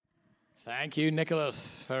Thank you,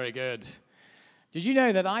 Nicholas. Very good. Did you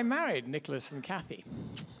know that I married Nicholas and Kathy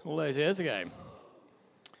all those years ago?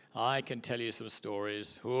 I can tell you some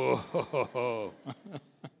stories. Anyway,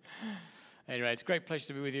 it's a great pleasure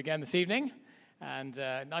to be with you again this evening. And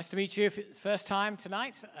nice to meet you if it's the first time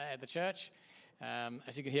tonight at the church.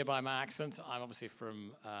 As you can hear by my accent, I'm obviously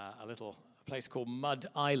from a little place called Mud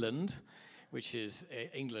Island, which is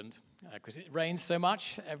England, because it rains so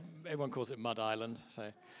much. Everyone calls it Mud Island.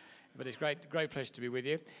 But it's great pleasure to be with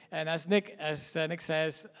you. And as Nick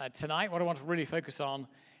says, tonight what I want to really focus on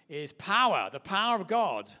is power, the power of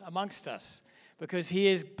God amongst us, because He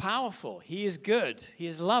is powerful, He is good, He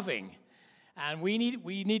is loving, and we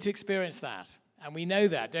need to experience that. And we know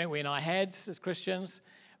that, don't we, in our heads as Christians,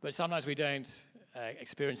 but sometimes we don't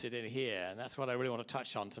experience it in here, and that's what I really want to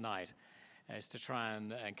touch on tonight, is to try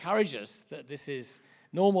and encourage us that this is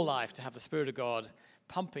normal life, to have the Spirit of God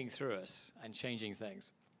pumping through us and changing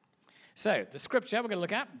things. So, the scripture we're going to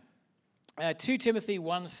look at, 2 Timothy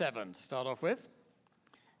 1:7 to start off with.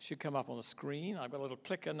 Should come up on the screen. I've got a little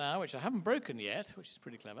clicker now, which I haven't broken yet, which is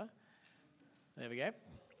pretty clever. There we go.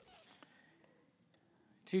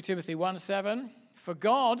 2 Timothy 1:7. For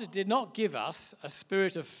God did not give us a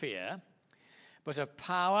spirit of fear, but of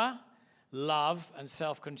power, love, and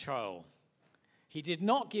self-control. He did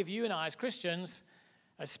not give you and I as Christians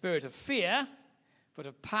a spirit of fear, but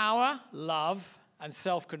of power, love, and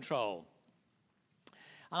self-control.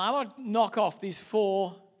 And I want to knock off these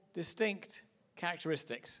 4 distinct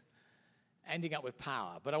characteristics, ending up with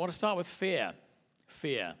power. But I want to start with fear.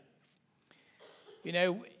 Fear. You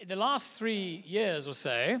know, in the last 3 years or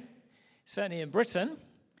so, certainly in Britain,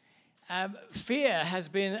 fear has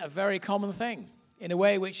been a very common thing, in a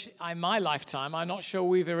way which, in my lifetime, I'm not sure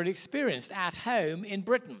we've ever experienced at home in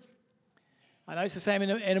Britain. I know it's the same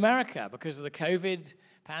in America because of the COVID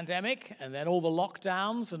pandemic and then all the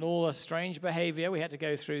lockdowns and all the strange behavior we had to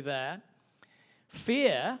go through there.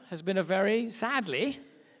 Fear has been sadly,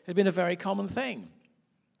 a very common thing.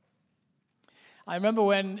 I remember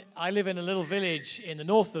when I live in a little village in the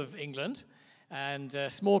north of England, and a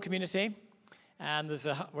small community, and there's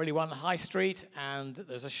one high street, and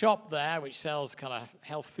there's a shop there which sells kind of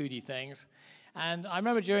health foody things. And I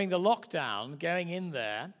remember during the lockdown going in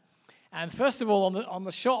there, and first of all on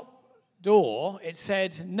the shop door, it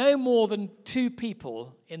said no more than 2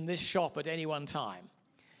 people in this shop at any one time.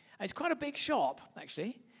 It's quite a big shop,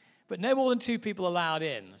 actually, but no more than 2 people allowed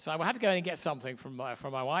in. So I had to go in and get something from my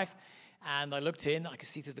wife, and I looked in. I could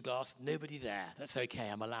see through the glass, nobody there. That's okay,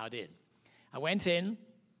 I'm allowed in. I went in,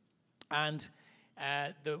 and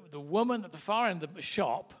the woman at the far end of the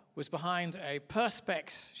shop was behind a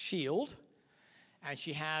Perspex shield, and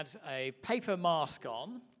she had a paper mask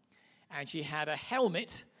on, and she had a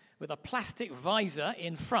helmet with a plastic visor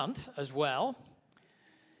in front as well.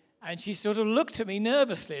 And she sort of looked at me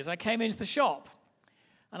nervously as I came into the shop.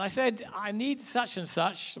 And I said, I need such and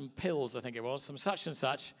such, some pills, I think it was, some such and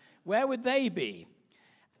such. Where would they be?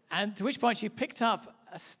 And to which point she picked up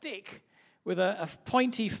a stick with a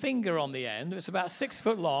pointy finger on the end. It was about 6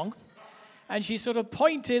 foot long. And she sort of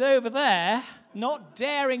pointed over there, not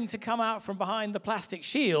daring to come out from behind the plastic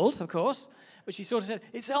shield, of course. But she sort of said,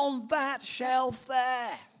 it's on that shelf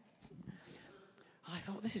there. I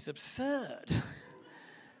thought, this is absurd.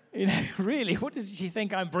 You know, really, what does she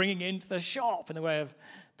think I'm bringing into the shop in the way of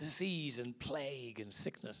disease and plague and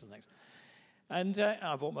sickness and things? And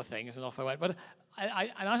I bought my things and off I went. But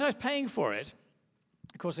and as I was paying for it,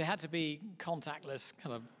 of course, it had to be contactless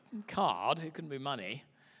kind of card. It couldn't be money.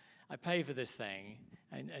 I paid for this thing,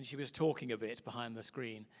 and she was talking a bit behind the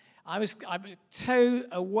screen. I was so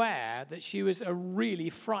aware that she was a really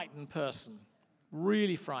frightened person,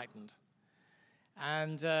 really frightened.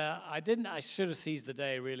 And I should have seized the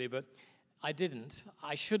day, really, but I didn't.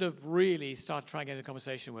 I should have really started trying to get a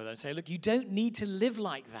conversation with her and say, look, you don't need to live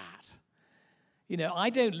like that. You know,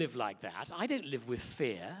 I don't live like that. I don't live with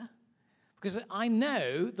fear because I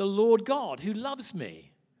know the Lord God who loves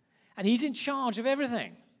me. And He's in charge of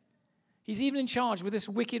everything. He's even in charge with this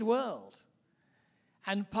wicked world.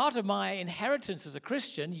 And part of my inheritance as a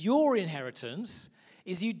Christian, your inheritance,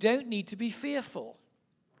 is you don't need to be fearful.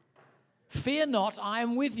 Fear not, I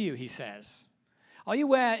am with you, He says. Are you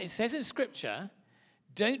aware, it says in Scripture,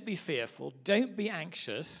 don't be fearful, don't be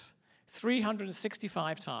anxious,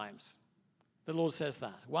 365 times. The Lord says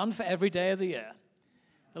that. 1 for every day of the year.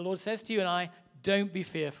 The Lord says to you and I, don't be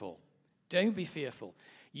fearful. Don't be fearful.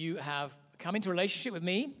 You have come into a relationship with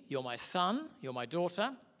me. You're my son. You're my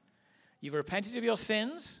daughter. You've repented of your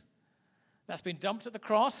sins. That's been dumped at the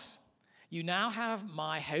cross. You now have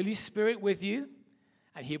my Holy Spirit with you.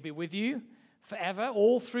 And He'll be with you forever,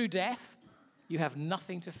 all through death. You have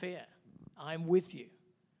nothing to fear. I'm with you.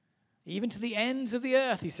 Even to the ends of the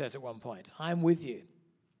earth, he says at one point, I'm with you.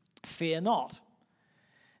 Fear not.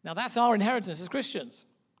 Now, that's our inheritance as Christians.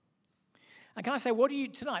 And can I say, what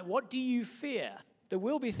do you fear? There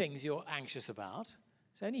will be things you're anxious about.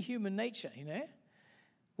 It's only human nature, you know.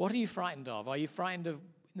 What are you frightened of? Are you frightened of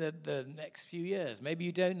the next few years? Maybe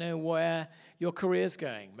you don't know where your career's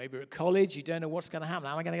going. Maybe you're at college, you don't know what's going to happen.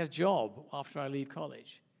 How am I going to get a job after I leave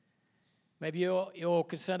college? Maybe you're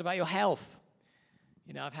concerned about your health.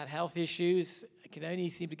 You know, I've had health issues. It can only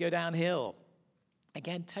seem to go downhill.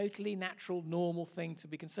 Again, totally natural, normal thing to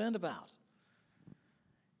be concerned about.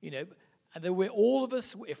 You know, and then all of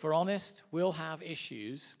us, if we're honest, will have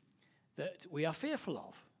issues that we are fearful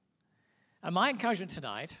of. And my encouragement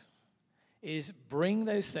tonight is bring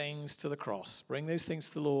those things to the cross. Bring those things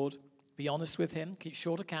to the Lord. Be honest with him. Keep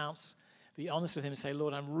short accounts. Be honest with him and say,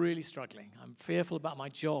 Lord, I'm really struggling. I'm fearful about my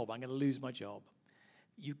job. I'm going to lose my job.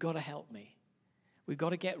 You've got to help me. We've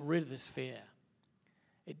got to get rid of this fear.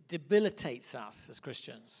 It debilitates us as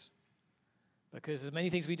Christians because there's many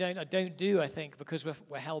things we don't do, I think, because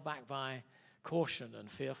we're held back by caution and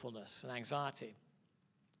fearfulness and anxiety.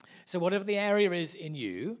 So whatever the area is in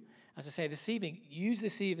you, as I say this evening, use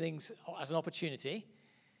this evening as an opportunity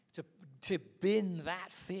to bin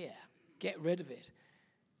that fear. Get rid of it.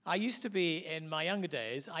 I used to be, in my younger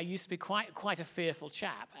days, quite a fearful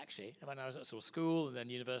chap, actually, when I was at sort of school and then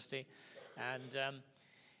university. And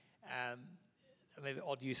maybe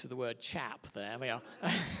odd use of the word chap there. We are.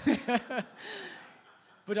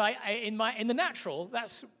 But in the natural,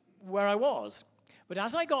 that's where I was. But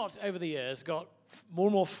as I got over the years, got more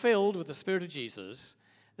and more filled with the Spirit of Jesus,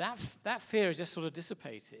 that fear has just sort of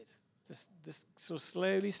dissipated. Just sort of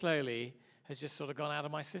slowly has just sort of gone out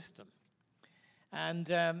of my system.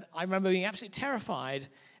 And I remember being absolutely terrified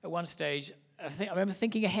at one stage. I remember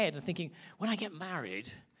thinking ahead and thinking, when I get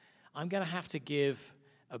married, I'm going to have to give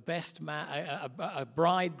a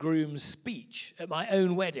bridegroom's speech at my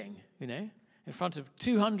own wedding, you know, in front of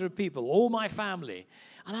 200 people, all my family.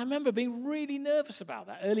 And I remember being really nervous about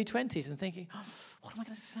that, early 20s, and thinking, what am I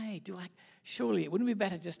going to say? Surely it wouldn't be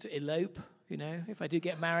better just to elope, you know, if I do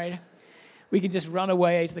get married? We can just run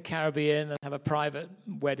away to the Caribbean and have a private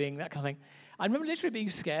wedding, that kind of thing. I remember literally being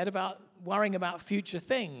scared about worrying about future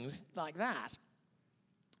things like that.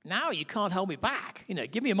 Now you can't hold me back. You know,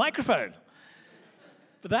 give me a microphone.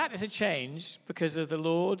 But that is a change because of the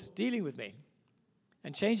Lord dealing with me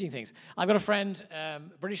and changing things. I've got a friend, a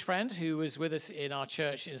British friend, who was with us in our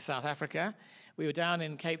church in South Africa. We were down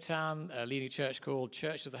in Cape Town, leading a church called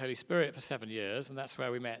Church of the Holy Spirit for 7 years, and that's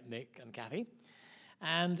where we met Nick and Kathy.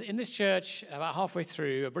 And in this church, about halfway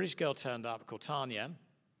through, a British girl turned up called Tanya,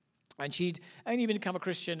 and she'd only become a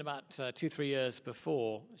Christian about 2-3 years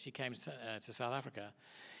before she came to South Africa.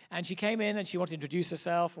 And she came in and she wanted to introduce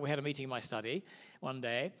herself. We had a meeting in my study one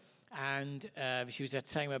day, and she was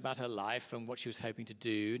telling me about her life and what she was hoping to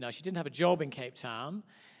do. Now, she didn't have a job in Cape Town,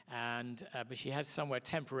 but she had somewhere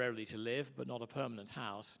temporarily to live, but not a permanent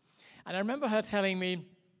house. And I remember her telling me,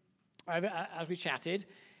 as we chatted,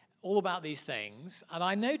 all about these things, and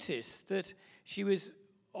I noticed that she was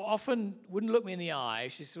often wouldn't look me in the eye.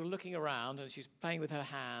 She's sort of looking around and she's playing with her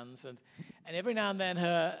hands, and every now and then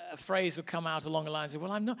a phrase would come out along the lines of,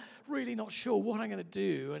 well, I'm not sure what I'm going to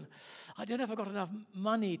do, and I don't know if I've got enough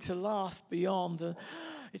money to last beyond.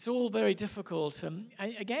 It's all very difficult. And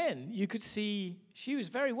again, you could see she was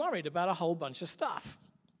very worried about a whole bunch of stuff.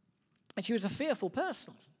 And she was a fearful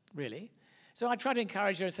person, really. So I tried to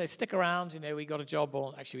encourage her and say, stick around. You know, we gave her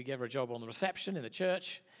a job on the reception in the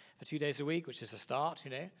church for 2 days a week, which is a start,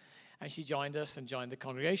 you know. And she joined us and joined the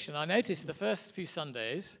congregation. I noticed the first few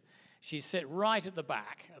Sundays, she'd sit right at the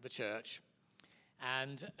back of the church.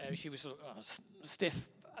 And she was sort of stiff,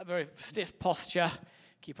 a very stiff posture,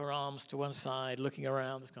 keep her arms to one side, looking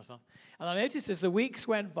around, this kind of stuff. And I noticed as the weeks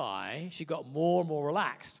went by, she got more and more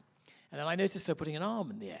relaxed. And then I noticed her putting an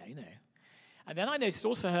arm in the air, you know. And then I noticed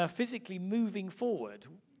also her physically moving forward.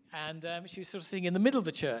 And she was sort of sitting in the middle of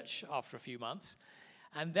the church after a few months.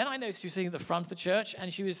 And then I noticed she was sitting at the front of the church,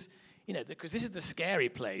 and she was, you know, because this is the scary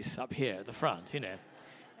place up here at the front, you know.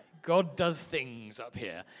 God does things up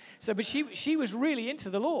here. So, but she was really into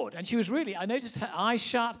the Lord, and I noticed her eyes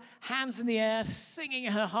shut, hands in the air, singing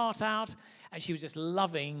her heart out, and she was just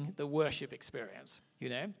loving the worship experience, you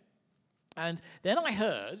know. And then I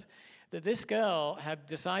heard that this girl had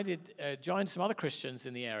decided, joined some other Christians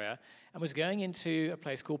in the area, and was going into a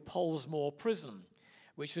place called Pollsmoor Prison,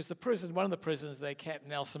 which was one of the prisons they kept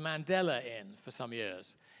Nelson Mandela in for some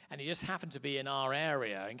years. And he just happened to be in our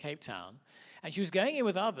area in Cape Town. And she was going in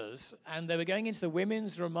with others, and they were going into the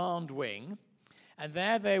women's remand wing. And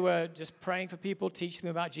there they were just praying for people, teaching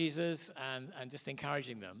them about Jesus, and just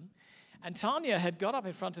encouraging them. And Tanya had got up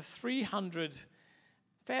in front of 300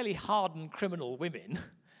 fairly hardened criminal women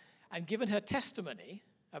and given her testimony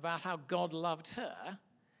about how God loved her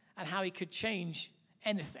and how he could change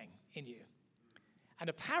anything in you. And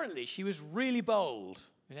apparently she was really bold,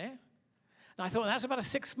 you know. And I thought that's about a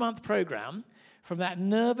 6-month program from that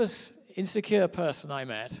nervous, insecure person I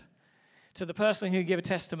met to the person who gave a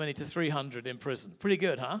testimony to 300 in prison. Pretty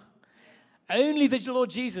good, huh? Only the Lord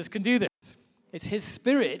Jesus can do this. It's his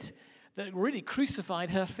spirit that really crucified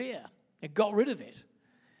her fear. It got rid of it.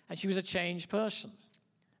 And she was a changed person.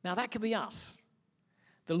 Now that could be us.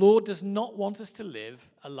 The Lord does not want us to live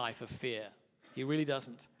a life of fear. He really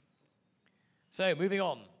doesn't. So, moving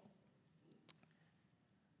on.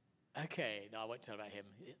 Okay, no, I won't tell about him.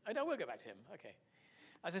 Oh, no, we'll go back to him. Okay.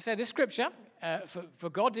 As I said, this scripture, for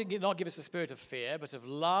God did not give us a spirit of fear, but of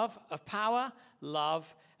love, of power,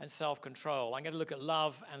 love, and self-control. I'm going to look at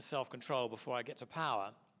love and self-control before I get to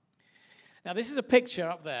power. Now, this is a picture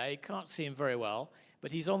up there. You can't see him very well,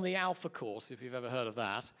 but he's on the Alpha course, if you've ever heard of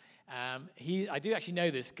that. I do actually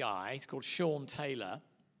know this guy. He's called Sean Taylor,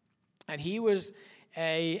 and he was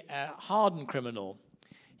a hardened criminal.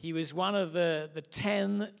 He was one of the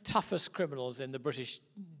 10 toughest criminals in the British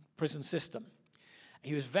prison system.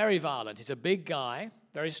 He was very violent. He's a big guy,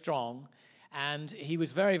 very strong, and he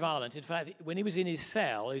was very violent. In fact, when he was in his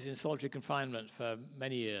cell, he was in solitary confinement for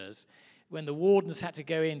many years. When the wardens had to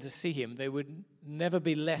go in to see him, there would never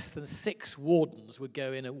be less than 6 wardens would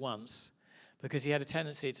go in at once because he had a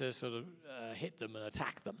tendency to sort of hit them and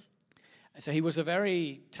attack them. So he was a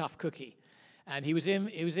very tough cookie. And he was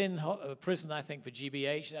in prison, I think, for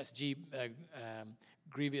GBH. That's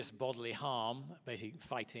grievous bodily harm, basically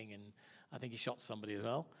fighting, and I think he shot somebody as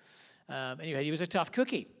well. Anyway, he was a tough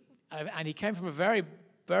cookie. And he came from a very,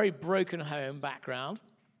 very broken home background.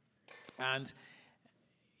 And,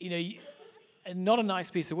 you know, not a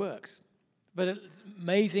nice piece of work. But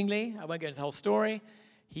amazingly, I won't go into the whole story,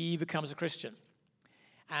 he becomes a Christian.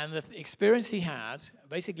 And the experience he had,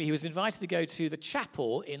 basically, he was invited to go to the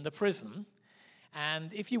chapel in the prison.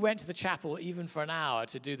 And if you went to the chapel even for an hour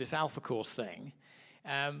to do this Alpha course thing,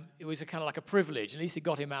 it was kind of like a privilege. At least it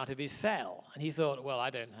got him out of his cell. And he thought, well, I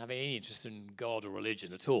don't have any interest in God or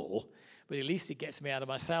religion at all, but at least it gets me out of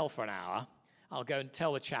my cell for an hour. I'll go and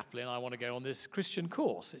tell the chaplain I want to go on this Christian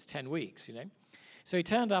course. It's 10 weeks, you know. So he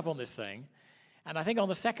turned up on this thing, and I think on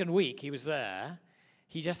the second week he was there,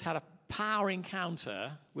 he just had a power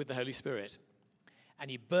encounter with the Holy Spirit.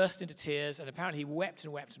 And he burst into tears, and apparently he wept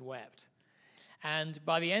and wept and wept. And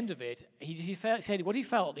by the end of it, he said what he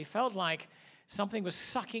felt like something was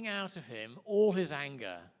sucking out of him all his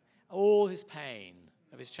anger, all his pain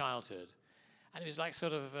of his childhood. And it was like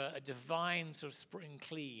sort of a divine sort of spring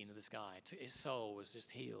clean of this guy. His soul was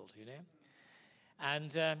just healed, you know.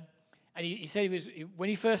 And he said when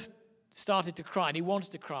he first started to cry, and he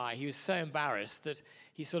wanted to cry, he was so embarrassed that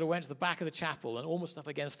he sort of went to the back of the chapel and almost up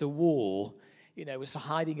against the wall, you know, was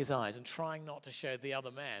hiding his eyes and trying not to show the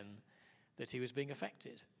other men that he was being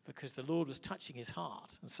affected because the Lord was touching his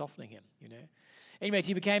heart and softening him, you know. Anyway,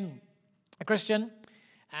 he became a Christian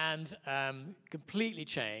and completely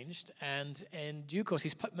changed. And in due course,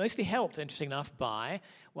 he's mostly helped, interesting enough, by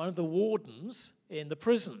one of the wardens in the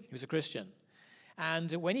prison. He was a Christian.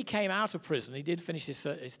 And when he came out of prison, he did finish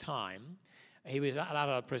his time. He was allowed out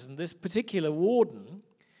of prison. This particular warden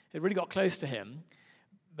had really got close to him,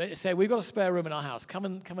 but said, we've got a spare room in our house. Come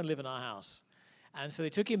and live in our house. And so they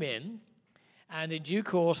took him in. And in due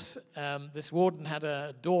course, this warden had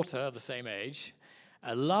a daughter of the same age.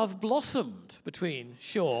 A love blossomed between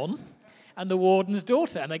Sean and the warden's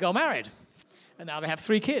daughter, and they got married. And now they have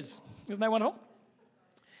 3 kids. Isn't that wonderful?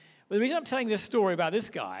 Well, the reason I'm telling this story about this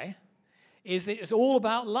guy is that it's all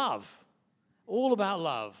about love. All about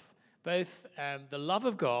love. Both the love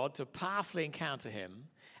of God to powerfully encounter him,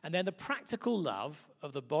 and then the practical love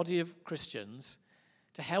of the body of Christians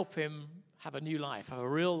to help him have a new life, have a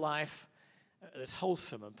real life that's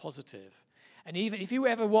wholesome and positive. And even if you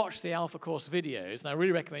ever watch the Alpha Course videos, and I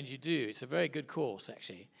really recommend you do, it's a very good course,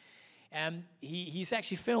 actually. He's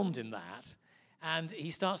actually filmed in that, and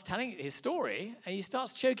he starts telling his story, and he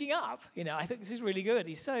starts choking up. You know, I think this is really good.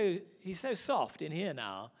 He's so soft in here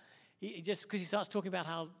now, just because he starts talking about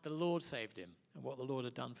how the Lord saved him and what the Lord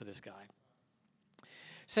had done for this guy.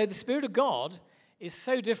 So the Spirit of God is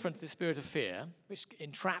so different to the spirit of fear, which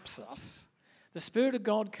entraps us. The Spirit of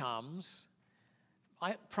God comes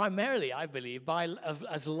primarily, I believe,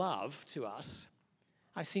 as love to us.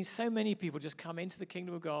 I've seen so many people just come into the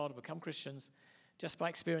kingdom of God and become Christians just by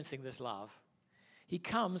experiencing this love. He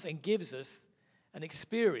comes and gives us an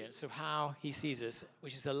experience of how he sees us,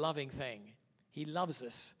 which is a loving thing. He loves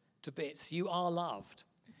us to bits. You are loved.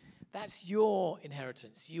 That's your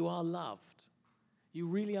inheritance. You are loved. You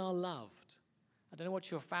really are loved. I don't know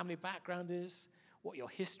what your family background is, what your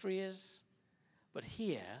history is, but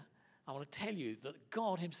here I want to tell you that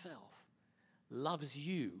God himself loves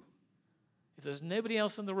you. If there's nobody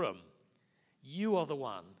else in the room, you are the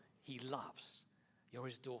one he loves. You're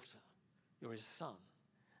his daughter. You're his son.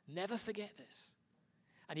 Never forget this.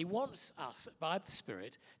 And he wants us, by the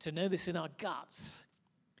Spirit, to know this in our guts.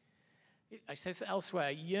 It says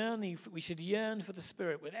elsewhere, we should yearn for the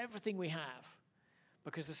Spirit with everything we have,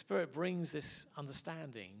 because the Spirit brings this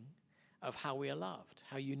understanding of how we are loved,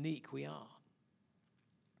 how unique we are.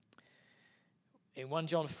 In 1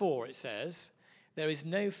 John 4, it says, there is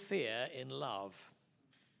no fear in love.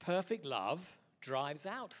 Perfect love drives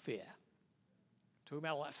out fear. Talking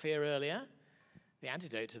about that fear earlier, the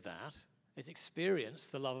antidote to that is experience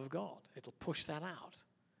the love of God. It'll push that out.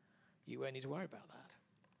 You won't need to worry about that.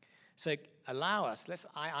 So allow us,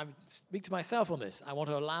 I speak to myself on this. I want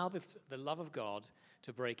to allow the love of God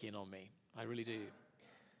to break in on me. I really do.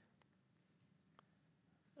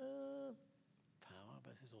 Power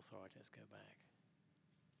versus authority. Let's go back.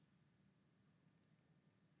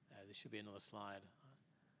 There should be another slide.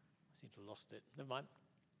 I seem to have lost it. Never mind.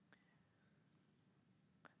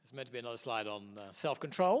 There's meant to be another slide on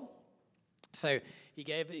self-control. So he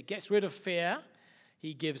gets rid of fear.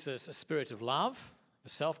 He gives us a spirit of love,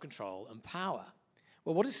 self-control, and power.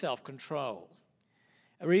 Well, what is self-control?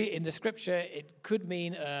 In the scripture, it could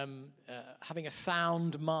mean having a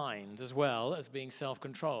sound mind as well as being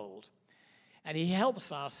self-controlled. And he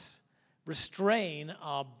helps us restrain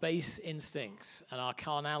our base instincts and our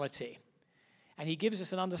carnality. And he gives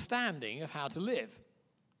us an understanding of how to live.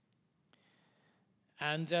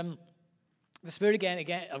 And the Spirit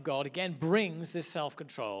again of God brings this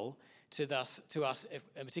self-control to us,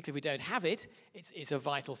 and particularly if we don't have it, it's a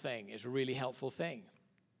vital thing. It's a really helpful thing.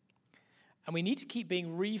 And we need to keep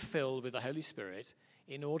being refilled with the Holy Spirit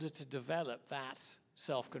in order to develop that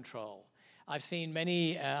self-control. I've seen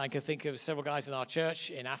many, I can think of several guys in our church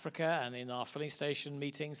in Africa and in our filling station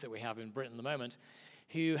meetings that we have in Britain at the moment,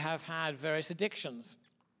 who have had various addictions.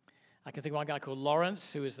 I can think of one guy called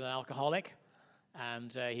Lawrence, who is an alcoholic,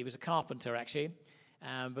 and he was a carpenter actually,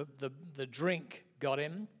 but the drink got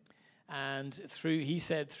him, and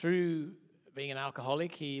through being an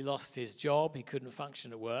alcoholic, he lost his job, he couldn't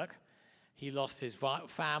function at work, he lost his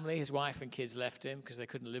family, his wife and kids left him because they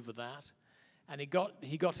couldn't live with that, and he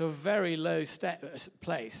got to a very low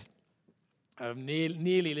place of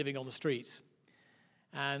nearly living on the streets.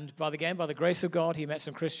 And by the grace of God, he met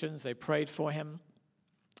some Christians. They prayed for him.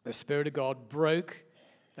 The Spirit of God broke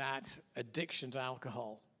that addiction to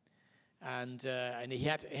alcohol. And he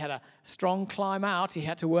had a strong climb out. He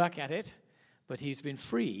had to work at it. But he's been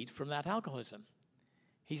freed from that alcoholism.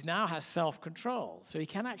 He now has self-control. So he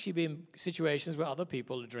can actually be in situations where other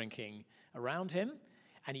people are drinking around him,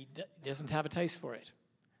 and he doesn't have a taste for it.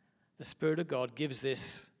 The Spirit of God gives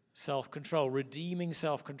this self-control, redeeming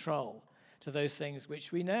self-control to those things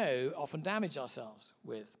which we know often damage ourselves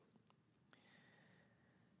with.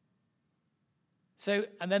 So,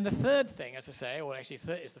 and then the third thing, as I say, or actually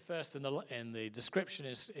is the first in the description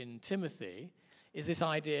is in Timothy, is this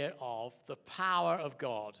idea of the power of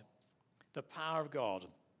God. The power of God.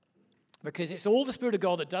 Because it's all the Spirit of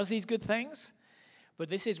God that does these good things, but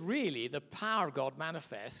this is really the power of God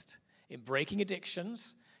manifest in breaking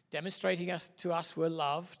addictions, demonstrating to us we're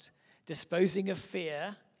loved, disposing of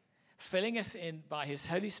fear, filling us in by his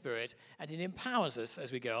Holy Spirit, and it empowers us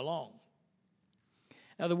as we go along.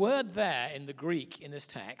 Now, the word there in the Greek in this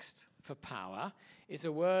text for power is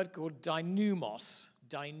a word called dynamos.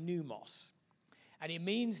 Dynamos. And it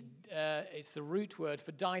means, it's the root word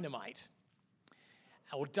for dynamite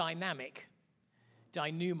or dynamic.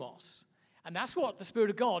 Dynamos. And that's what the Spirit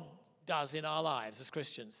of God does in our lives as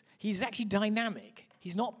Christians. He's actually dynamic.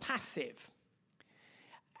 He's not passive.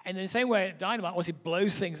 And in the same way, dynamite, once it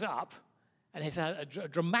blows things up and has a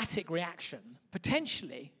dramatic reaction,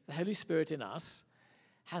 potentially the Holy Spirit in us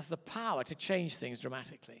has the power to change things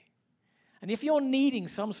dramatically. And if you're needing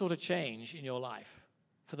some sort of change in your life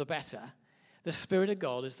for the better, the Spirit of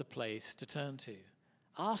God is the place to turn to.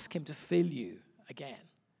 Ask him to fill you again,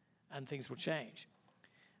 and things will change.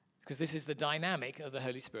 Because this is the dynamic of the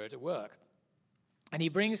Holy Spirit at work. And he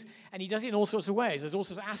does it in all sorts of ways. There's all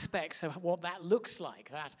sorts of aspects of what that looks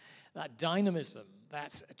like, that dynamism,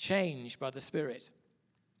 that change by the Spirit.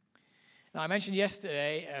 Now, I mentioned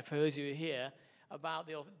yesterday, for those of you here, about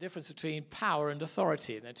the difference between power and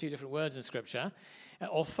authority. There are two different words in Scripture.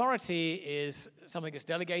 Authority is something that's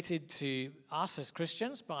delegated to us as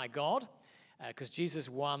Christians by God, because Jesus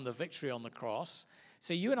won the victory on the cross.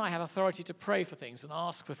 So you and I have authority to pray for things and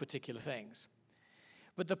ask for particular things.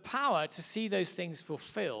 But the power to see those things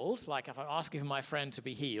fulfilled, like if I'm asking for my friend to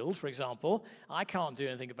be healed, for example, I can't do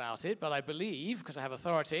anything about it, but I believe, because I have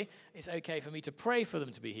authority, it's okay for me to pray for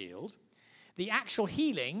them to be healed. The actual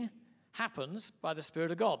healing happens by the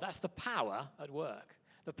Spirit of God. That's the power at work,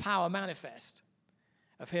 the power manifest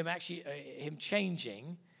of him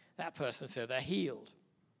changing that person so they're healed.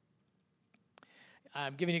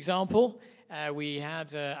 Give you an example. We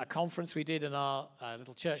had a conference we did in our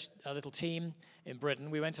little church, our little team in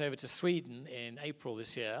Britain. We went over to Sweden in April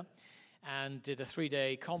this year and did a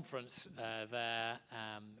 3-day conference there.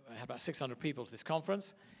 We had about 600 people to this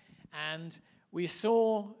conference. And we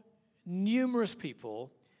saw numerous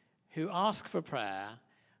people who asked for prayer,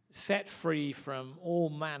 set free from all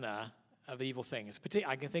manner of evil things.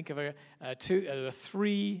 I can think of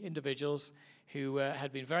three individuals who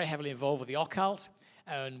had been very heavily involved with the occult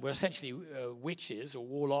and were essentially witches or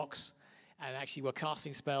warlocks, and actually were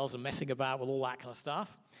casting spells and messing about with all that kind of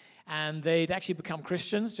stuff. And they'd actually become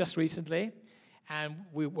Christians just recently. And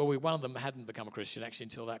one of them hadn't become a Christian actually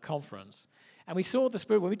until that conference. And we saw the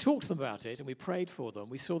Spirit, when we talked to them about it and we prayed for them,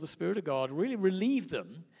 we saw the Spirit of God really relieve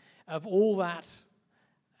them of all that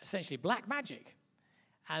essentially black magic.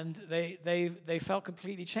 And they felt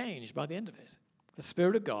completely changed by the end of it. The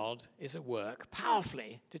Spirit of God is at work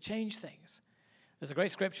powerfully to change things. There's a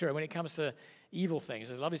great scripture when it comes to evil things.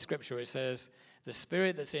 There's a lovely scripture. It says, the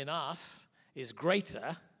spirit that's in us is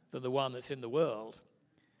greater than the one that's in the world.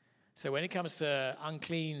 So when it comes to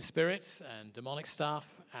unclean spirits and demonic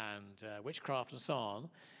stuff and witchcraft and so on,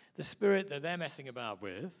 the spirit that they're messing about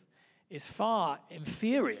with is far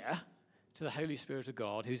inferior to the Holy Spirit of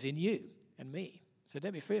God who's in you and me. So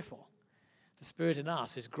don't be fearful. The spirit in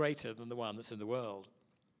us is greater than the one that's in the world.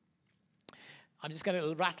 I'm just going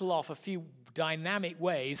to rattle off a few dynamic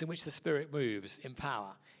ways in which the Spirit moves in power.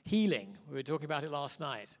 Healing. We were talking about it last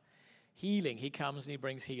night. Healing. He comes and he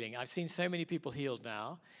brings healing. I've seen so many people healed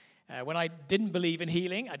now. When I didn't believe in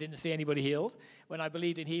healing, I didn't see anybody healed. When I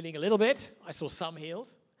believed in healing a little bit, I saw some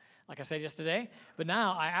healed, like I said yesterday. But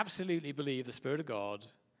now I absolutely believe the Spirit of God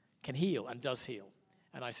can heal and does heal.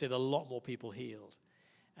 And I see a lot more people healed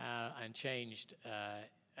and changed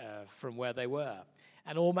from where they were.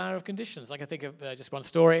 And all manner of conditions. I can think of just one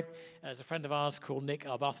story. There's a friend of ours called Nick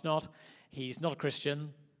Arbuthnot. He's not a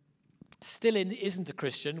Christian. Still isn't a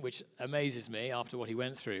Christian, which amazes me after what he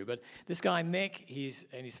went through. But this guy, Nick, he's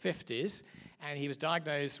in his 50s, and he was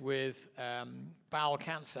diagnosed with bowel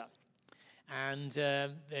cancer. And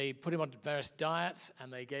they put him on various diets,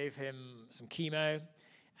 and they gave him some chemo,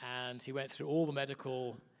 and he went through all the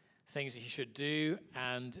medical things that he should do,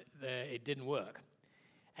 and it didn't work.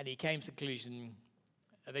 And he came to the conclusion,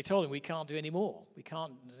 they told him, we can't do any more. We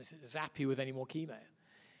can't zap you with any more chemo.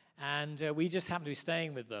 And we just happened to be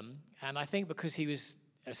staying with them. And I think because he was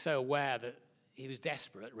so aware that he was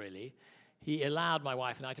desperate, really, he allowed my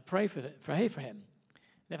wife and I to pray for him.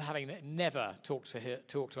 Never talked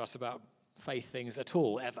to us about faith things at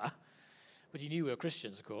all, ever. But he knew we were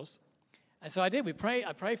Christians, of course. And so I did.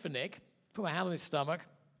 I prayed for Nick, put my hand on his stomach.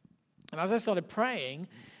 And as I started praying,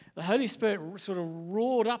 the Holy Spirit sort of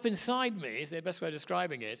roared up inside me, is the best way of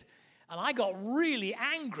describing it, and I got really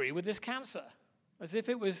angry with this cancer, as if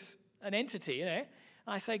it was an entity, you know. And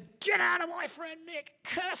I say, get out of my friend Nick,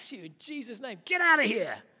 curse you in Jesus' name, get out of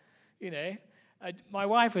here, you know. My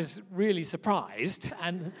wife was really surprised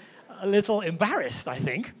and a little embarrassed, I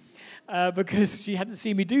think, because she hadn't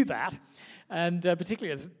seen me do that, and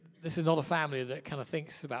particularly as this is not a family that kind of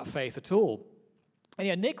thinks about faith at all. And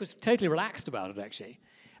yeah, Nick was totally relaxed about it, actually.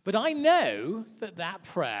 But I know that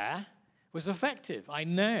prayer was effective. I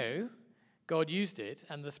know God used it,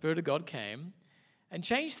 and the Spirit of God came and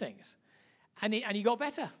changed things. And he got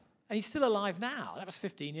better. And he's still alive now. That was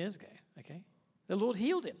 15 years ago, okay? The Lord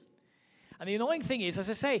healed him. And the annoying thing is, as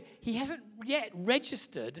I say, he hasn't yet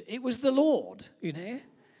registered it was the Lord, you know?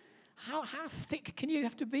 How thick can you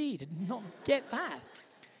have to be to not get that?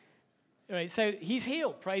 Anyway, so he's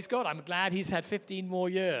healed, praise God. I'm glad he's had 15 more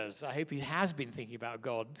years. I hope he has been thinking about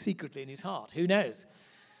God secretly in his heart. Who knows?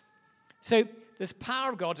 So there's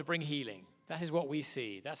power of God to bring healing. That is what we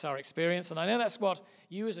see. That's our experience. And I know that's what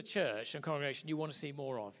you as a church and congregation, you want to see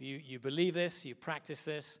more of. You believe this, you practice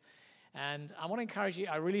this. And I want to encourage you,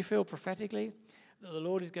 I really feel prophetically that the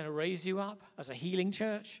Lord is going to raise you up as a healing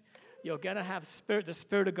church. You're going to have the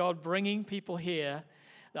Spirit of God bringing people here.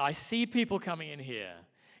 I see people coming in here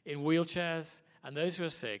in wheelchairs and those who are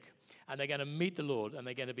sick. and they're going to meet the Lord, and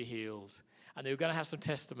they're going to be healed. And they're going to have some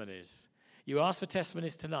testimonies. You asked for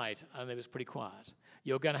testimonies tonight, and it was pretty quiet.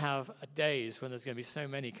 You're going to have days when there's going to be so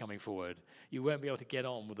many coming forward. You won't be able to get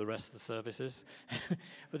on with the rest of the services.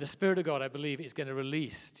 But the Spirit of God, I believe, is going to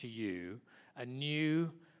release to you a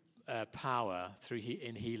new power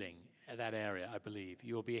in healing in that area, I believe.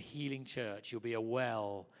 You'll be a healing church. You'll be a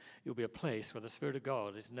well. You'll be a place where the Spirit of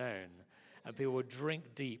God is known. And people will drink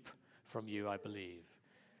deep from you, I believe.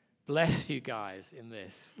 Bless you guys in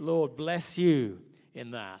this. Lord, bless you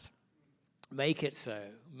in that. Make it so.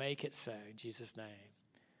 Make it so in Jesus' name.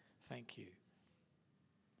 Thank you.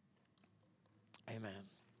 Amen.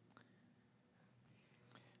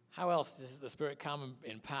 How else does the Spirit come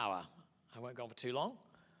in power? I won't go on for too long.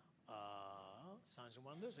 Signs and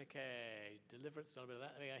wonders. Okay. Deliverance, a little bit of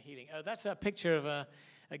that. Healing. Oh, that's a picture of a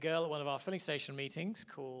girl at one of our filling station meetings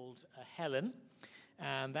called Helen.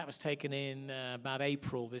 And that was taken in about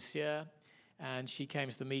April this year. And she came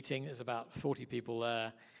to the meeting. There's about 40 people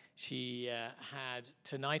there. She had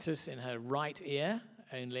tinnitus in her right ear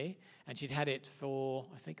only. And she'd had it for,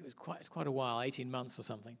 I think it was quite a while, 18 months or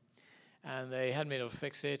something. And they hadn't been able to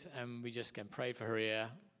fix it. And we just prayed for her ear.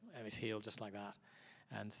 And it's healed just like that.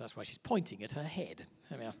 And so that's why she's pointing at her head.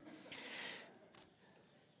 There we are.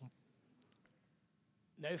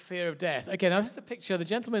 No fear of death. Okay, now this is a picture. The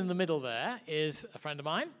gentleman in the middle there is a friend of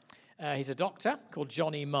mine. He's a doctor called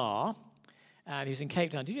Johnny Marr, and he's in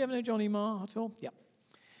Cape Town. Did you ever know Johnny Marr at all? Yeah.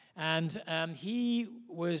 And he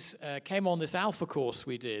came on this Alpha course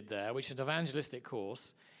we did there, which is an evangelistic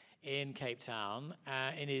course in Cape Town.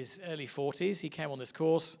 In his early 40s, he came on this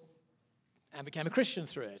course and became a Christian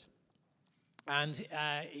through it. And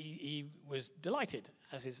he was delighted,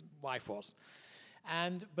 as his wife was.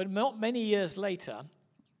 But not many years later,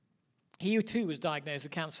 he too was diagnosed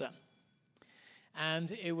with cancer.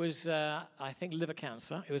 And it was, I think, liver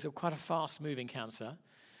cancer. It was quite a fast-moving cancer.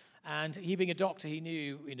 And he, being a doctor, he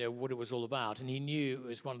knew, what it was all about. And he knew it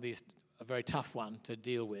was a very tough one to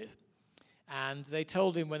deal with. And they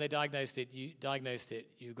told him when they diagnosed it,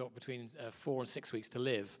 you got between 4 and 6 weeks to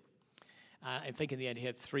live. I think in the end he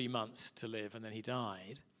had 3 months to live, and then he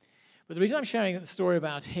died. But the reason I'm sharing the story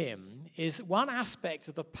about him is one aspect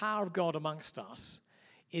of the power of God amongst us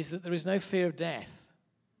is that there is no fear of death.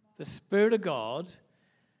 The Spirit of God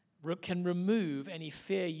can remove any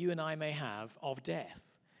fear you and I may have of death.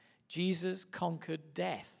 Jesus conquered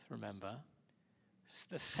death, remember? It's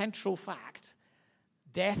the central fact.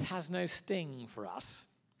 Death has no sting for us.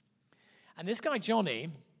 And this guy, Johnny,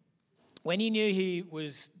 when he knew he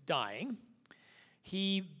was dying,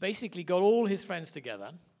 he basically got all his friends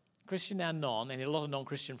together, Christian and non, and he had a lot of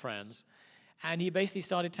non-Christian friends, and he basically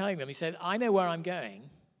started telling them, he said, I know where I'm going.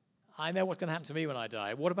 I know what's going to happen to me when I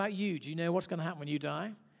die. What about you? Do you know what's going to happen when you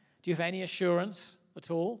die? Do you have any assurance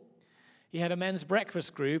at all? He had a men's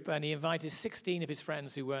breakfast group, and he invited 16 of his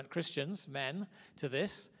friends who weren't Christians, men, to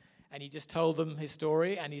this, and he just told them his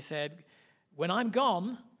story, and he said, when I'm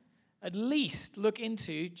gone, at least look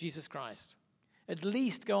into Jesus Christ. At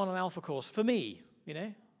least go on an Alpha course for me,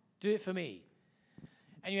 do it for me.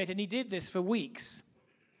 And he did this for weeks.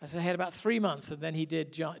 As I had about 3 months, and then he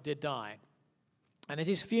did die. And at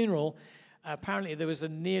his funeral, apparently there was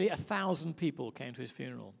nearly 1,000 people came to his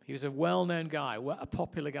funeral. He was a well-known guy, a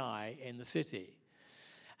popular guy in the city.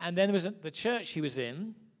 And then there was the church he was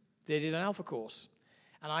in, they did an Alpha course.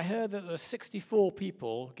 And I heard that there were 64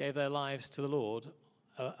 people gave their lives to the Lord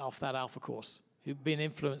off that Alpha course, who've been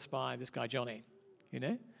influenced by this guy, Johnny.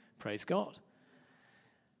 Praise God.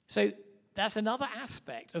 So that's another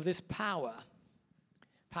aspect of this power.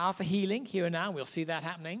 Power for healing here and now. We'll see that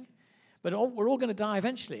happening. But we're all going to die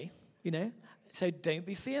eventually, So don't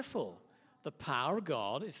be fearful. The power of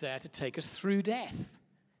God is there to take us through death,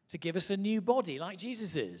 to give us a new body like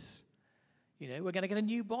Jesus is. We're going to get a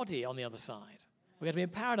new body on the other side. We're going to be in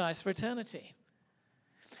paradise for eternity.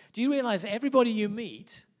 Do you realize that everybody you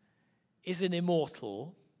meet is an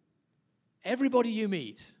immortal? Everybody you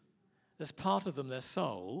meet, there's part of them, their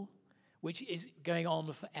soul, which is going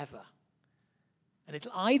on forever. And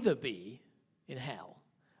it'll either be in hell,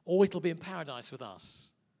 or it'll be in paradise with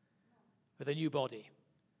us, with a new body.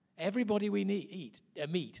 Everybody we meet.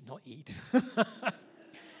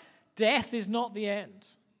 Death is not the end.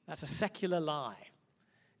 That's a secular lie.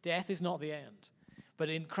 Death is not the end. But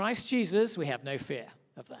in Christ Jesus, we have no fear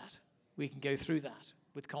of that. We can go through that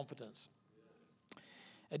with confidence.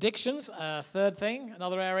 Addictions, third thing,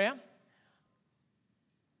 another area.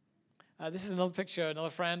 This is another picture,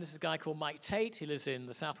 another friend. This is a guy called Mike Tate. He lives in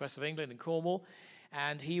the southwest of England, in Cornwall.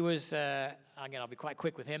 And he was, I'll be quite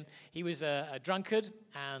quick with him. He was a drunkard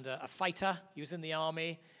and a fighter. He was in the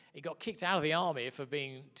army. he got kicked out of the army for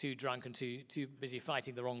being too drunk and too busy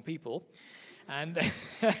fighting the wrong people. And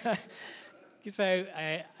so,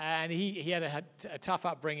 and he had a tough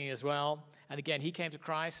upbringing as well. And again, he came to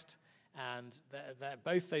Christ, and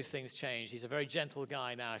both those things changed. He's a very gentle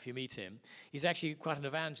guy now if you meet him. He's actually quite an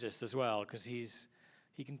evangelist as well, because he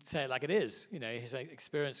can say it like it is. You know, his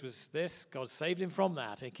experience was this. God saved him from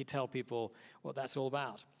that. And he could tell people what that's all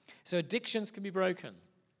about. So addictions can be broken.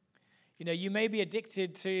 You know, you may be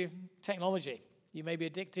addicted to technology. You may be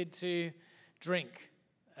addicted to drink,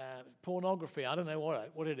 pornography. I don't know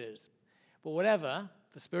what it is. But whatever,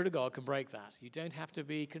 the Spirit of God can break that. You don't have to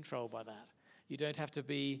be controlled by that. You don't have to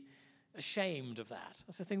be ashamed of that.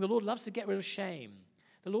 That's the thing. The Lord loves to get rid of shame.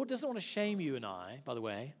 The Lord doesn't want to shame you and I, by the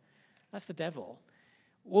way. That's the devil.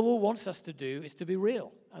 All the Lord wants us to do is to be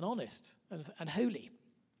real and honest and holy.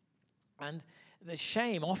 And the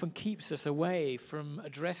shame often keeps us away from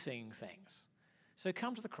addressing things. So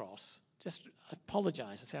come to the cross, just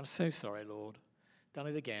apologize and say, I'm so sorry, Lord. Done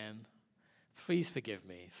it again. Please forgive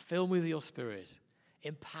me. Fill me with your Spirit.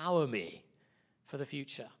 Empower me for the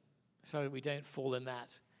future so that we don't fall in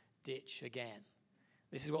that ditch again.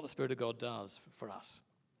 This is what the Spirit of God does for us.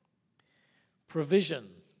 Provision,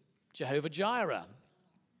 Jehovah Jireh.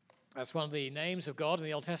 That's one of the names of God in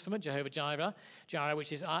the Old Testament, Jehovah Jireh. Jireh,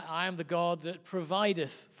 which is, I am the God that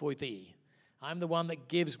provideth for thee. I'm the one that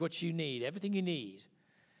gives what you need, everything you need.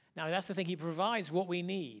 Now, that's the thing. He provides what we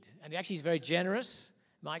need. And actually, he's very generous.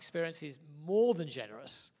 My experience, he's more than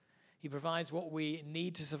generous. He provides what we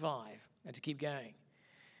need to survive and to keep going.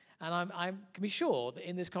 And I can be sure that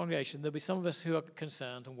in this congregation, there'll be some of us who are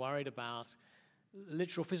concerned and worried about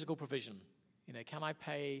literal physical provision. You know, can I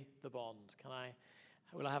pay the bond?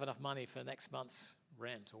 Will I have enough money for next month's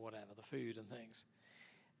rent or whatever, the food and things?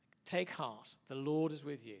 Take heart. The Lord is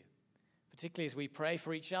with you. Particularly as we pray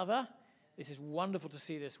for each other, this is wonderful to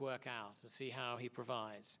see this work out and see how he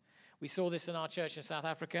provides. We saw this in our church in South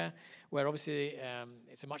Africa, where obviously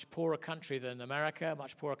it's a much poorer country than America, a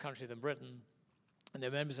much poorer country than Britain. And there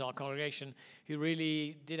are members in our congregation who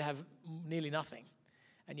really did have nearly nothing.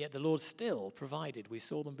 And yet the Lord still provided. We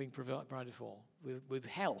saw them being provided for with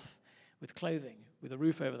health, with clothing, with a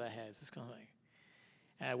roof over their heads, this kind of thing.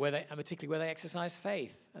 And particularly where they exercise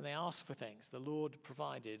faith and they ask for things. The Lord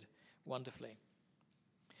provided wonderfully.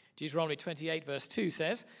 Deuteronomy 28 verse 2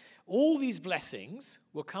 says, all these blessings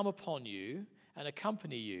will come upon you and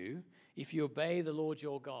accompany you if you obey the Lord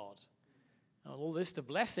your God. And all this, the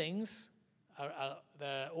blessings, are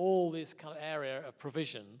all this kind of area of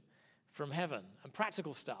provision from heaven and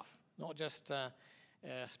practical stuff, not just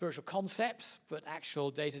spiritual concepts, but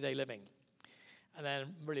actual day-to-day living. And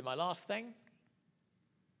then really my last thing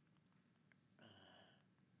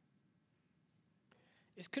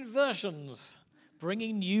is conversions,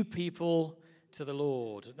 bringing new people to the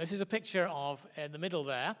Lord. This is a picture of, in the middle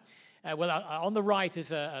there, on the right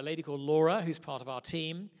is a lady called Laura, who's part of our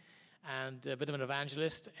team, and a bit of an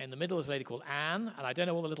evangelist. In the middle is a lady called Anne, and I don't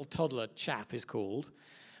know what the little toddler chap is called.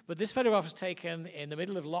 But this photograph was taken in the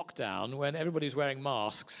middle of lockdown when everybody was wearing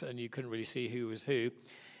masks and you couldn't really see who was who.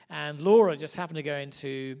 And Laura just happened to go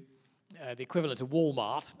into the equivalent of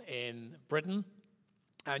Walmart in Britain.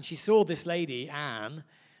 And she saw this lady, Anne,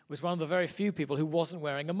 was one of the very few people who wasn't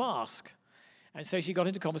wearing a mask. And so she got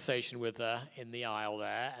into conversation with her in the aisle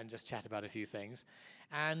there and just chat about a few things.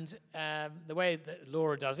 And the way that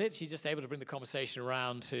Laura does it, she's just able to bring the conversation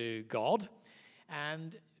around to God.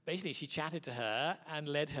 And basically, she chatted to her and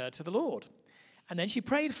led her to the Lord. And then she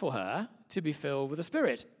prayed for her to be filled with the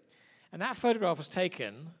Spirit. And that photograph was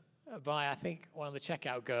taken by, I think, one of the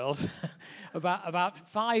checkout girls about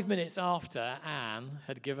 5 minutes after Anne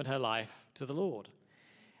had given her life to the Lord.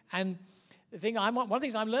 And one of the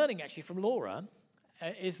things I'm learning, actually, from Laura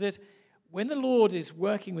is that when the Lord is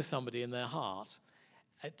working with somebody in their heart,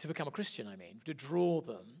 to become a Christian, to draw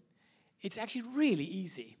them, it's actually really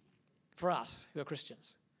easy for us who are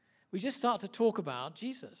Christians. We just start to talk about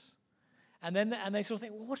Jesus. And they sort of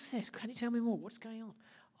think, well, what's this? Can you tell me more? What's going on?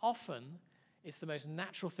 Often, it's the most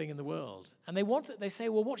natural thing in the world. And they say,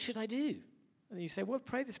 well, what should I do? And you say, well,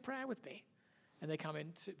 pray this prayer with me. And they come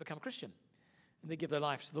in to become a Christian. And they give their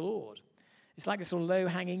lives to the Lord. It's like this sort of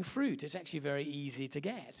low-hanging fruit. It's actually very easy to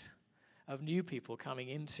get of new people coming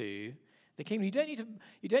into the kingdom. You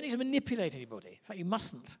don't need to manipulate anybody. In fact, you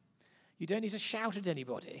mustn't. You don't need to shout at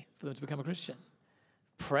anybody for them to become a Christian.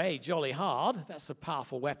 Pray jolly hard. That's a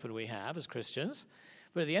powerful weapon we have as Christians.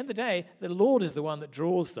 But at the end of the day, the Lord is the one that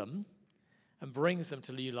draws them and brings them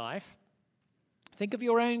to new life. Think of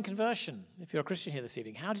your own conversion. If you're a Christian here this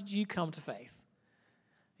evening, how did you come to faith?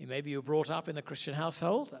 Maybe you were brought up in the Christian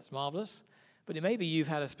household. That's marvelous. But maybe you've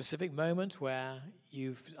had a specific moment where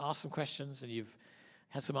you've asked some questions and you've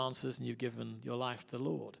had some answers and you've given your life to the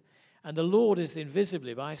Lord. And the Lord is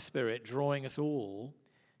invisibly, by His Spirit, drawing us all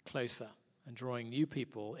closer and drawing new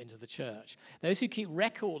people into the church. Those who keep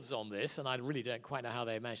records on this, and I really don't quite know how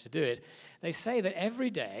they manage to do it, they say that every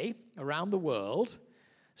day around the world,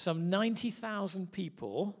 some 90,000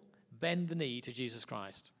 people bend the knee to Jesus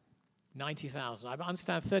Christ. 90,000. I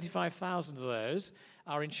understand 35,000 of those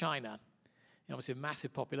are in China. Obviously a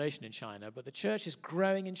massive population in China, but the church is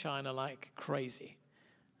growing in China like crazy.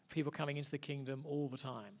 People coming into the kingdom all the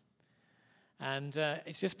time. And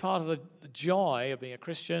it's just part of the joy of being a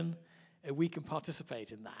Christian. We can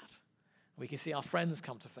participate in that. We can see our friends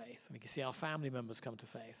come to faith. We can see our family members come to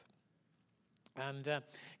faith. And can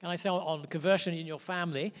I say on conversion in your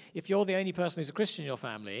family, if you're the only person who's a Christian in your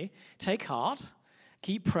family, take heart,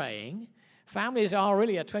 keep praying. Families are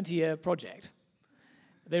really a 20-year project.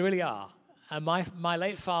 They really are. And my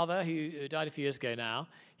late father, who died a few years ago now,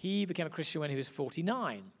 he became a Christian when he was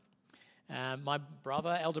 49. My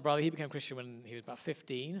brother, elder brother, he became a Christian when he was about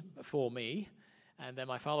 15, before me. And then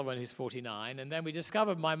my father when he was 49. And then we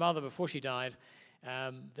discovered my mother, before she died,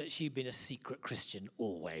 that she'd been a secret Christian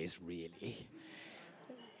always, really.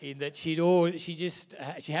 In that she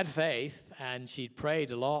had faith and she'd prayed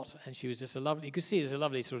a lot, and she was just you could see there's a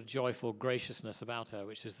lovely sort of joyful graciousness about her,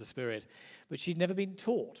 which is the Spirit. But she'd never been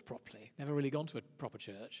taught properly, never really gone to a proper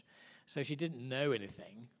church. So she didn't know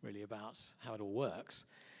anything really about how it all works,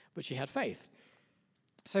 but she had faith.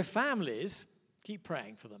 So families, keep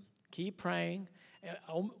praying for them. Keep praying.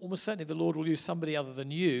 Almost certainly the Lord will use somebody other than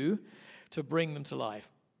you to bring them to life.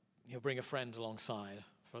 He'll bring a friend alongside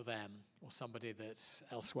for them, or somebody that's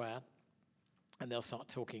elsewhere, and they'll start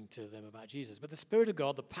talking to them about Jesus. But the Spirit of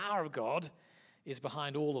God, the power of God, is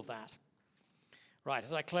behind all of that. Right,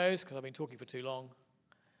 as I close, because I've been talking for too long,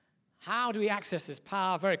 how do we access this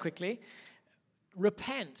power? Very quickly.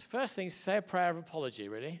 Repent. First thing, say a prayer of apology,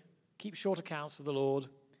 really. Keep short accounts with the Lord.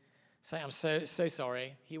 Say, I'm so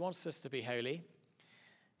sorry. He wants us to be holy.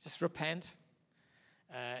 Just repent.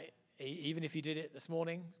 Even if you did it this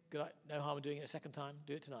morning, no harm in doing it a second time.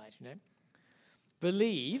 Do it tonight,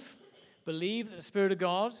 Believe that the Spirit of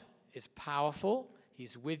God is powerful.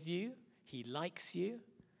 He's with you. He likes you.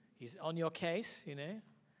 He's on your case,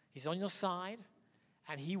 He's on your side.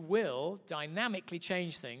 And He will dynamically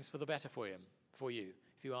change things for the better for you,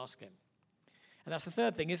 if you ask Him. And that's the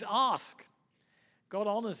third thing, is ask. God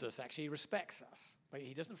honors us, actually. He respects us. But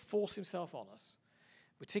He doesn't force Himself on us.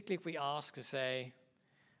 Particularly if we ask to say,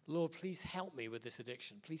 Lord, please help me with this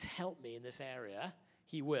addiction. Please help me in this area.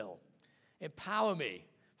 He will. Empower me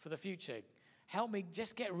for the future. Help me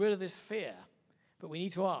just get rid of this fear. But we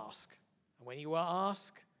need to ask. And when you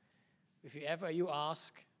ask, if you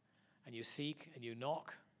ask and you seek and you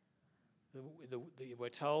knock, we're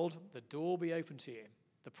told the door will be open to you.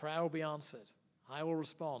 The prayer will be answered. I will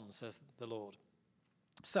respond, says the Lord.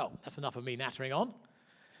 So, that's enough of me nattering on.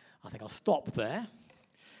 I think I'll stop there.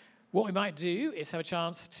 What we might do is have a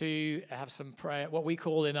chance to have some prayer, what we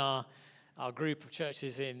call in our group of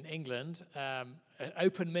churches in England, an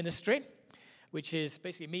open ministry, which is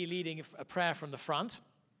basically me leading a prayer from the front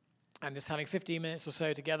and just having 15 minutes or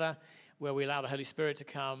so together where we allow the Holy Spirit to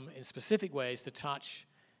come in specific ways to touch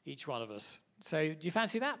each one of us. So do you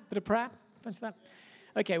fancy that? Bit of prayer? Fancy that?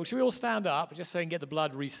 Okay, well, should we all stand up just so we can get the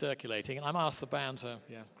blood recirculating? And I'm asked the band to,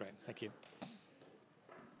 yeah, great, thank you.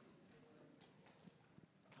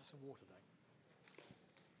 Have some water,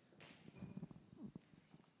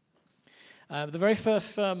 Dave. The very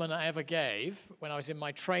first sermon I ever gave when I was in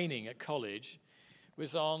my training at college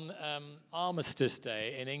was on Armistice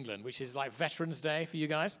Day in England, which is like Veterans Day for you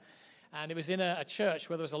guys. And it was in a church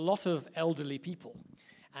where there was a lot of elderly people.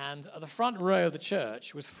 And the front row of the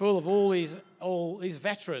church was full of all these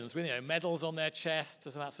veterans with medals on their chest.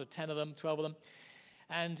 There's about sort of 10 of them, 12 of them.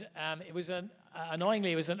 And it was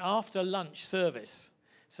annoyingly, it was an after-lunch service.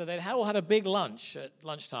 So they all had a big lunch at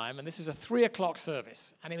lunchtime, and this was a 3 o'clock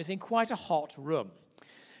service. And it was in quite a hot room.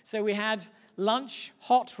 So we had lunch,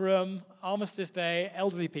 hot room, Armistice Day,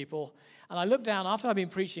 elderly people. And I looked down, after I'd been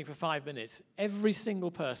preaching for 5 minutes, every single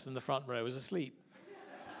person in the front row was asleep.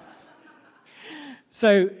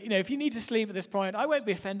 So, if you need to sleep at this point, I won't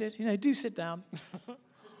be offended. Do sit down.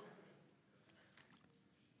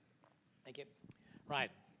 Thank you. Right.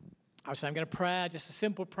 So I'm going to pray, just a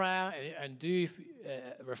simple prayer, and do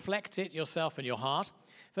reflect it yourself in your heart.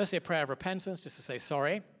 Firstly, a prayer of repentance, just to say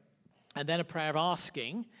sorry. And then a prayer of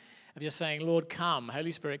asking, of just saying, Lord, come,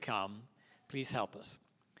 Holy Spirit, come. Please help us.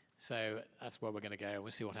 So that's where we're going to go.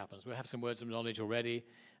 We'll see what happens. We'll have some words of knowledge already.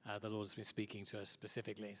 The Lord has been speaking to us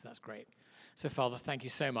specifically, so that's great. So, Father, thank you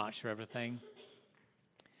so much for everything.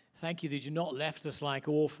 Thank you that you not left us like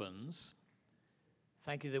orphans.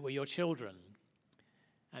 Thank you that we're your children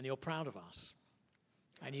and you're proud of us.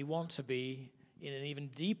 And you want to be in an even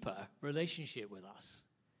deeper relationship with us.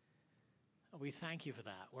 We thank you for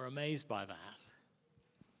that. We're amazed by that.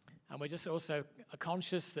 And we're just also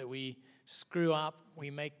conscious that we screw up, we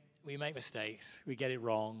make mistakes, we get it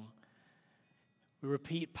wrong. We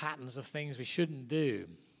repeat patterns of things we shouldn't do.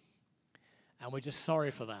 And we're just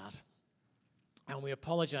sorry for that. And we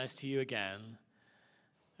apologize to you again.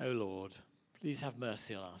 Oh Lord, please have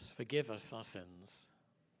mercy on us. Forgive us our sins.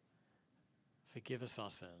 Forgive us our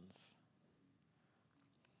sins.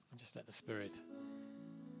 And just let the Spirit.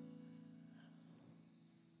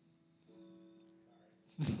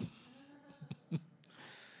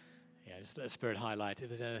 Just let the Spirit highlight if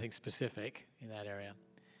there's anything specific in that area.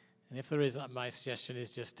 And if there is, my suggestion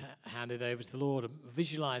is just hand it over to the Lord and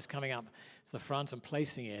visualize coming up to the front and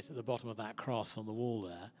placing it at the bottom of that cross on the wall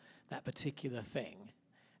there, that particular thing,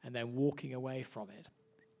 and then walking away from it.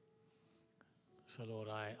 So, Lord,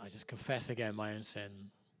 I just confess again my own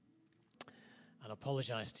sin and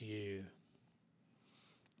apologize to you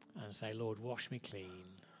and say, Lord, wash me clean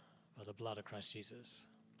by the blood of Christ Jesus.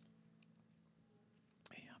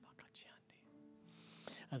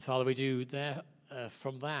 And Father, we do there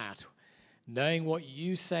from that, knowing what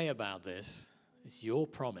you say about this, it's your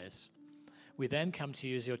promise, we then come to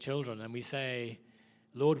you as your children and we say,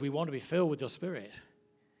 Lord, we want to be filled with your Spirit.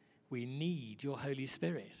 We need your Holy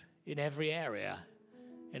Spirit in every area,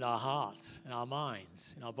 in our hearts, in our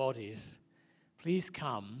minds, in our bodies. Please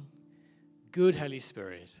come, good Holy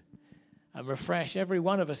Spirit, and refresh every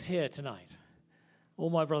one of us here tonight. All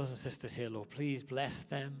my brothers and sisters here, Lord, please bless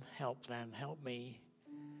them, help me.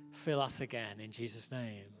 Fill us again in Jesus'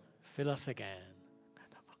 name. Fill us again.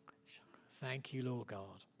 Thank you, Lord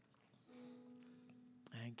God.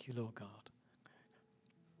 Thank you, Lord God.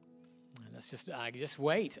 And let's just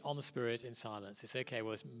wait on the Spirit in silence. It's okay.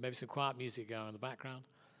 Well, maybe some quiet music going in the background.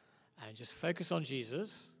 And just focus on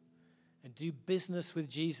Jesus and do business with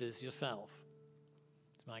Jesus yourself.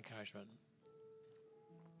 It's my encouragement.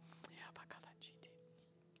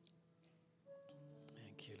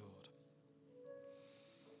 Thank you, Lord.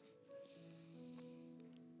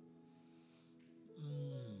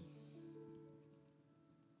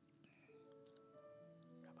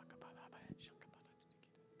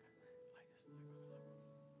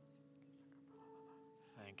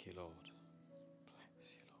 Thank you, Lord.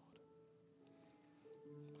 Bless you, Lord.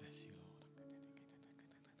 Bless you,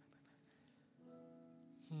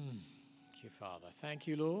 Lord. Thank you, Father. Thank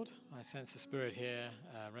you, Lord. I sense the Spirit here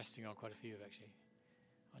resting on quite a few, actually,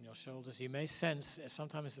 on your shoulders. You may sense,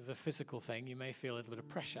 sometimes it's a physical thing, you may feel a little bit of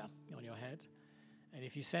pressure on your head. And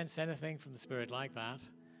if you sense anything from the Spirit like that,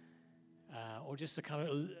 or just a kind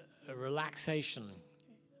of a relaxation,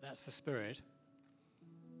 that's the Spirit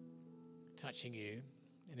touching you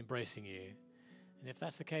and embracing you. And if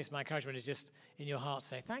that's the case, my encouragement is just in your heart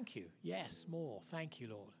say, thank you. Yes, more. Thank you,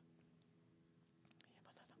 Lord.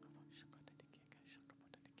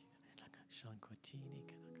 Thank you,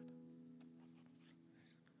 Lord.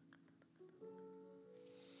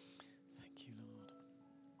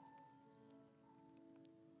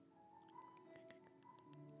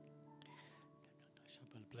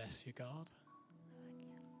 Bless you, God.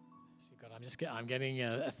 I'm getting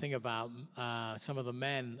a thing about some of the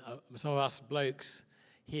men, some of us blokes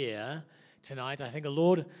here tonight. I think the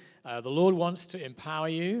Lord wants to empower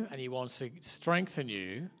you, and He wants to strengthen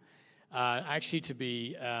you, actually to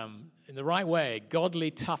be in the right way, godly,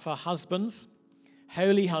 tougher husbands,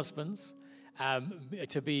 holy husbands,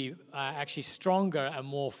 to be actually stronger and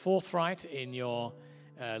more forthright in your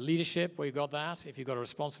leadership, where you've got that, if you've got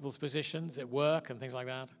responsible positions at work and things like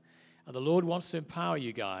that. And the Lord wants to empower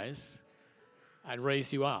you guys and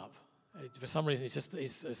raise you up. For some reason,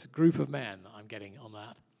 it's a group of men I'm getting on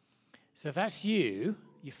that. So if that's you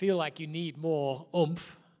feel like you need more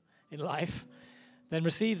oomph in life, then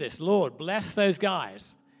receive this. Lord, bless those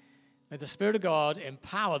guys. May the Spirit of God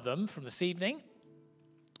empower them from this evening.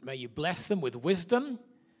 May you bless them with wisdom,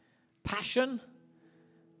 passion,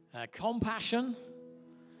 compassion,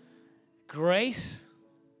 grace,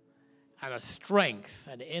 and a strength,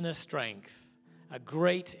 an inner strength, a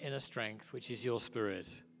great inner strength, which is your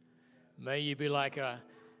Spirit. May you be like a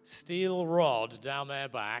steel rod down their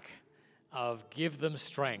back of give them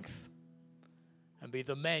strength and be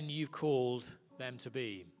the men you've called them to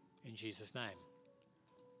be. In Jesus' name.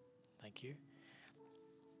 Thank you.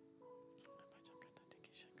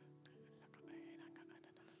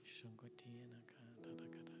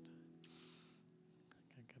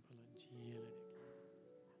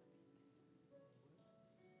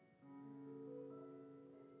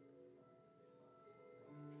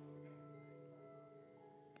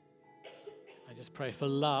 I just pray for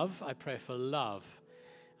love. I pray for love.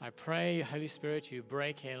 I pray, Holy Spirit, you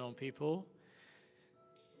break in on people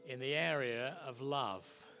in the area of love,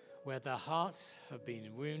 where their hearts have been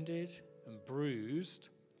wounded and bruised.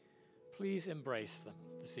 Please embrace them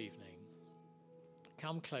this evening.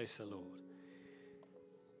 Come closer, Lord.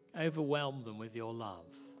 Overwhelm them with your love.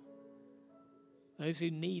 Those who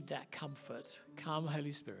need that comfort, come,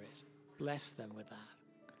 Holy Spirit. Bless them with that.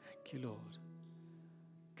 Thank you, Lord.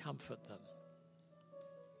 Comfort them.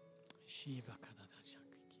 Bless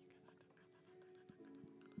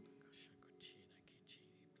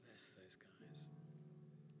those guys.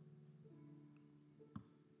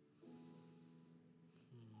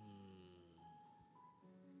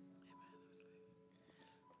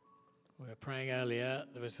 We were praying earlier.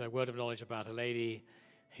 There was a word of knowledge about a lady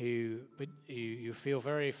who you feel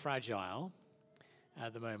very fragile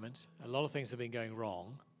at the moment. A lot of things have been going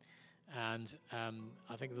wrong. And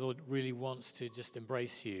I think the Lord really wants to just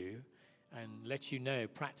embrace you and let you know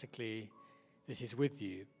practically that He's with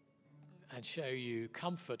you and show you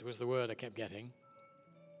comfort was the word I kept getting.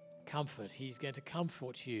 Comfort. He's going to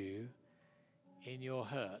comfort you in your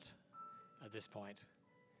hurt at this point.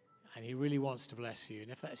 And He really wants to bless you.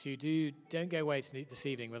 And if that's you, don't go away this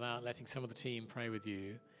evening without letting some of the team pray with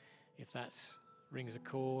you. If that rings a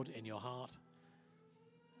chord in your heart,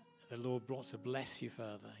 the Lord wants to bless you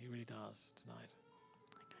further. He really does tonight.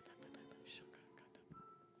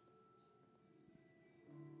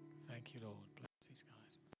 Thank you, Lord. Bless these guys.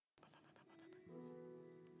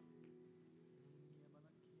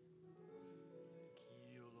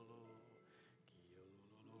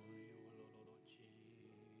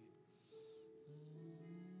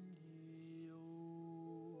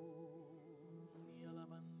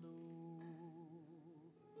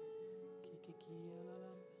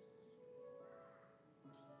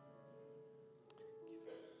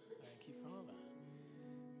 Thank you, Father.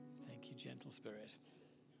 Thank you, gentle Spirit.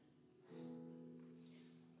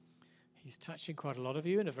 He's touching quite a lot of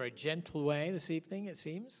you in a very gentle way this evening, it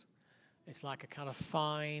seems. It's like a kind of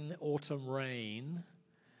fine autumn rain.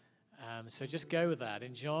 So just go with that.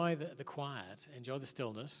 Enjoy the quiet. Enjoy the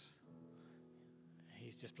stillness.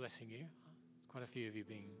 He's just blessing you. There's quite a few of you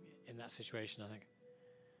being in that situation, I think.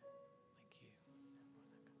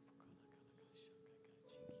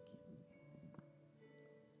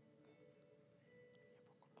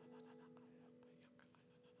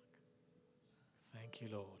 Thank you,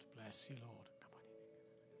 Lord. Bless you, Lord.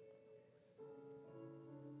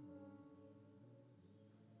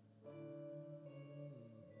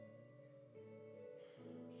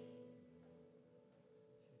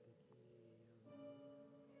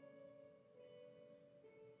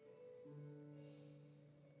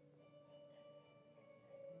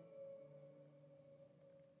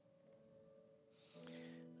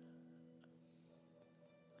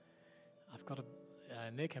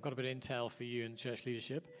 Nick, I've got a bit of intel for you in church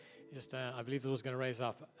leadership. I believe the Lord's going to raise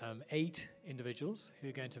up 8 individuals who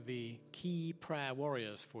are going to be key prayer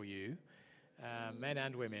warriors for you, men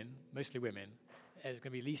and women, mostly women. There's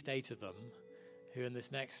going to be at least 8 of them who in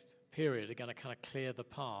this next period are going to kind of clear the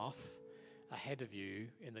path ahead of you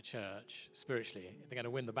in the church spiritually. They're going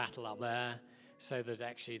to win the battle up there so that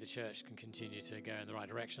actually the church can continue to go in the right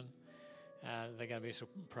direction. They're going to be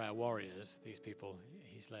sort of prayer warriors, these people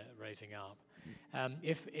He's raising up.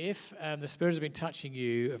 If the Spirit has been touching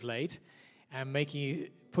you of late and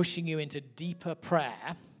pushing you into deeper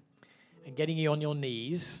prayer and getting you on your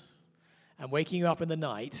knees and waking you up in the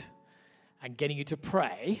night and getting you to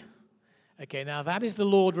pray, okay, now that is the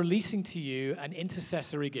Lord releasing to you an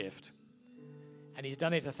intercessory gift. And He's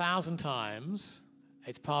done it 1,000 times.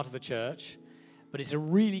 It's part of the church. But it's a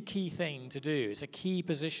really key thing to do. It's a key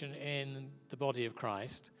position in the body of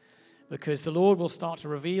Christ. Because the Lord will start to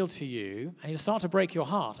reveal to you, and He'll start to break your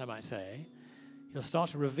heart, I might say. He'll start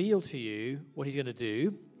to reveal to you what He's going to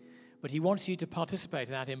do, but He wants you to participate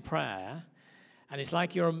in that in prayer. And it's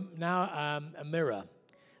like you're now a mirror.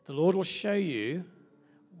 The Lord will show you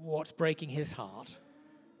what's breaking His heart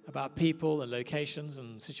about people and locations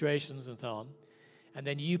and situations and so on. And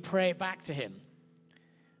then you pray it back to Him.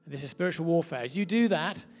 And this is spiritual warfare. As you do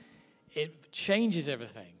that, it changes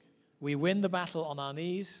everything. We win the battle on our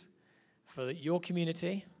knees. For your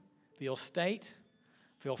community, for your state,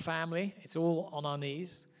 for your family. It's all on our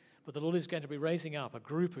knees. But the Lord is going to be raising up a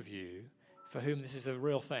group of you for whom this is a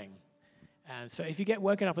real thing. And so if you get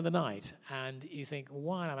woken up in the night and you think,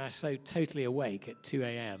 why am I so totally awake at 2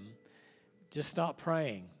 a.m., just start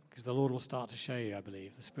praying, because the Lord will start to show you, I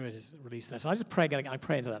believe. The Spirit is released there. So I just pray again. I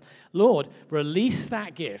pray into that. Lord, release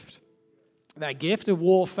that gift of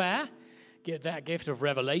warfare, that gift of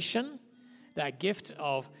revelation, that gift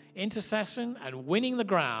of intercession and winning the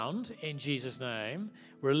ground in Jesus' name.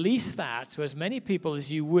 Release that to as many people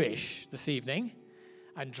as you wish this evening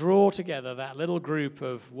and draw together that little group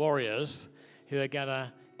of warriors who are going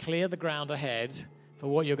to clear the ground ahead for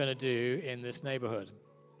what you're going to do in this neighborhood.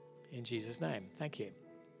 In Jesus' name, thank you.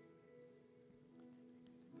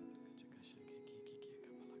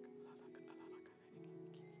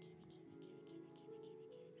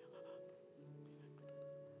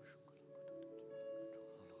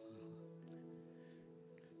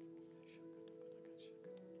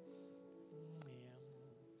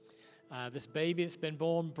 This baby that's been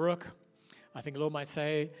born, Brooke, I think the Lord might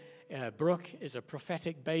say, Brooke is a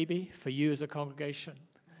prophetic baby for you as a congregation.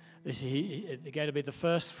 They're going to be the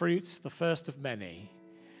first fruits, the first of many.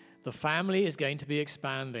 The family is going to be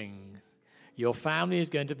expanding. Your family is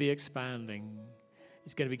going to be expanding.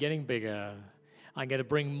 It's going to be getting bigger. I'm going to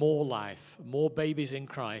bring more life. More babies in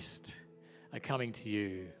Christ are coming to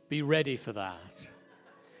you. Be ready for that.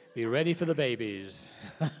 Be ready for the babies.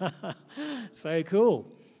 So cool.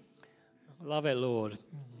 Love it, Lord.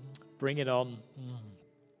 Bring it on.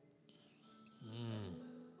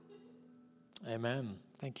 Amen.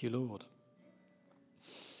 Thank you, Lord.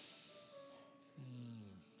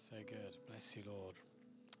 So good. Bless you, Lord.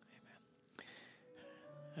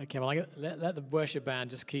 Amen. Okay, well, let the worship band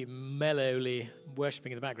just keep mellowly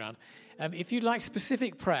worshiping in the background. If you'd like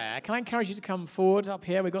specific prayer, can I encourage you to come forward up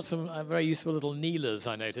here? We've got some very useful little kneelers,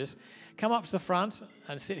 I notice. Come up to the front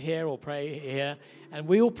and sit here or pray here, and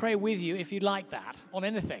we will pray with you if you'd like that, on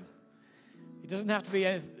anything. It doesn't have to be,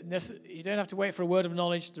 you don't have to wait for a word of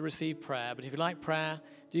knowledge to receive prayer, but if you like prayer,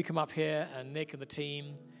 do come up here, and Nick and the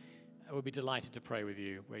team will be delighted to pray with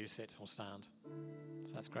you where you sit or stand.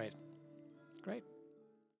 So that's great. Great.